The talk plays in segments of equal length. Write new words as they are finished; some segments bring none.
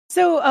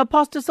So,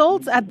 Pastor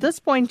Soltz, at this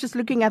point, just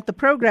looking at the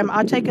program,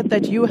 I take it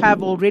that you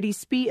have already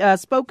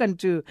spoken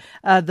to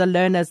the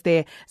learners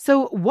there.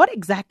 So what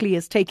exactly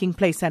is taking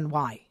place and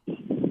why?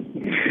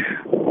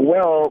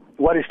 Well,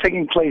 what is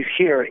taking place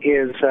here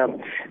is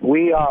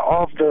we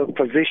are of the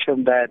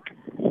position that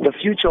the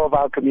future of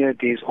our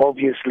community is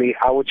obviously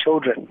our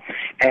children,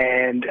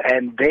 and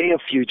their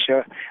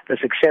future, the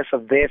success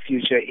of their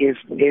future is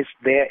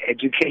their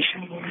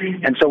education.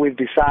 And so we've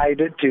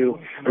decided to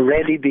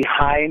rally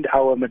behind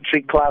our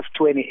matric class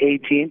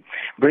 2018,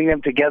 bring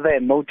them together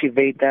and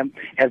motivate them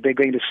as they're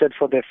going to sit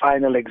for their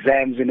final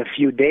exams in a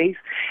few days.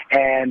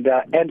 And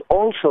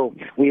also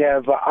we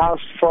have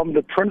asked from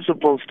the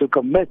principals to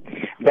commit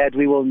that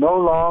we will no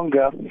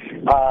longer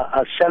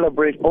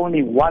celebrate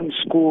only one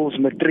school's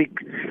matric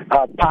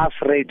pass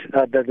rate,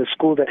 the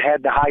school that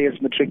had the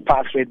highest matric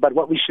pass rate, but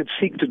what we should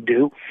seek to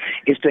do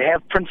is to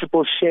have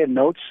principals share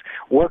notes,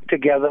 work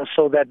together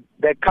so that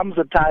there comes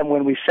a time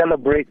when we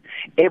celebrate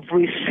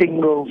every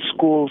single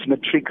school's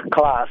matric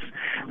class,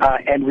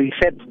 and we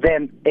set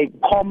then a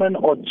common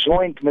or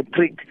joint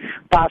matric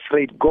pass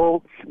rate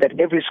goal that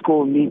every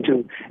school need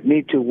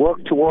to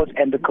work towards,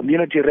 and the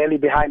community rally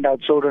behind our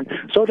children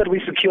so that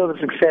we secure the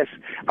success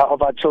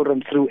of our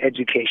children through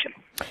education.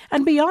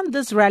 And beyond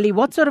this rally,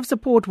 what sort of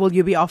support will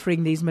you be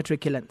offering these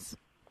matriculants?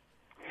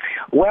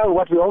 Well,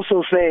 what we're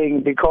also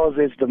saying, because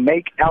it's the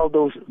Make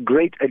Eldos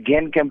Great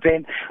Again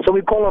campaign, so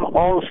we call on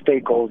all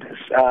stakeholders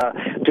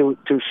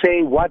to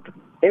say what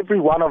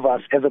every one of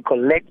us as a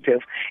collective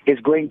is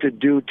going to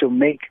do to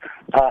make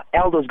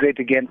Eldos great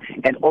again,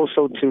 and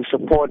also to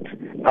support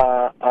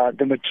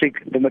the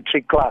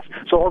matric class.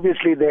 So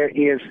obviously there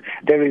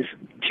is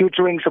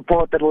tutoring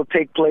support that will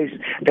take place.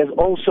 There's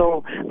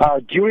also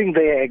during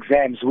their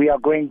exams, we are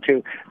going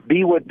to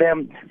be with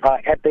them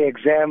at the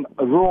exam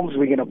rooms.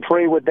 We're going to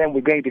pray with them.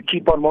 We're going to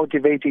keep on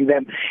motivating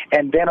them,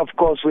 and then of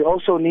course we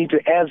also need to,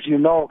 as you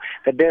know,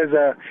 that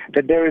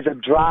there is a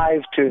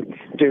drive to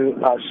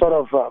sort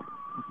of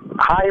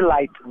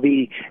highlight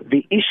the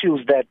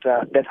issues that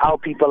our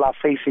people are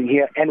facing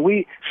here, and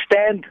we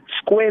stand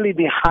squarely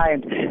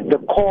behind the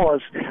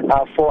cause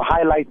for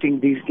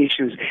highlighting these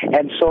issues.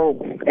 And so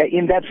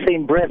in that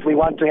same breath, we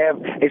want to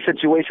have a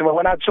situation where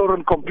when our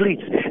children complete,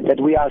 that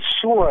we are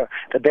sure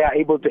that they are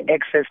able to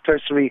access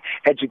tertiary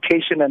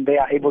education and they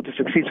are able to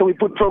succeed. So we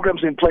put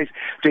programs in place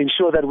to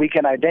ensure that we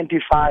can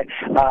identify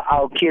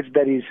our kids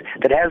that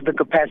has the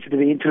capacity,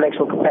 the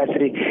intellectual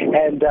capacity,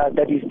 and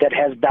that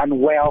has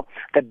done well,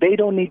 that they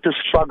don't need to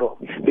struggle,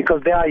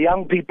 because there are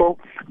young people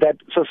that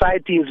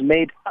society is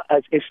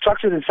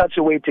structured in such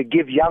a way to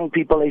give young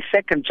people a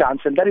second chance,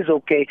 and that is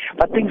okay,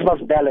 but things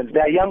must balance.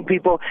 There are young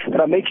people that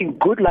are making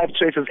good life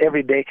choices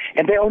every day,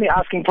 and they're only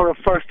asking for a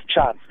first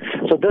chance.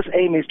 So this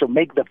aim is to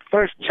make the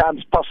first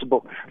chance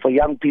possible for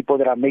young people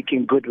that are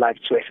making good life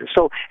choices.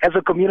 So as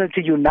a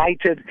community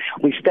united,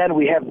 we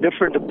have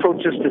different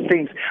approaches to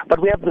things,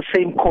 but we have the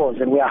same cause,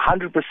 and we are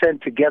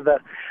 100% together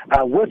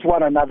with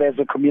one another as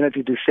a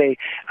community to say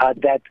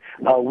that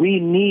we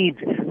need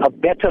a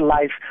better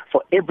life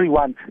for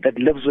everyone that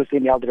lives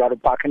within Eldorado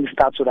Park, and it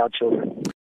starts with our children.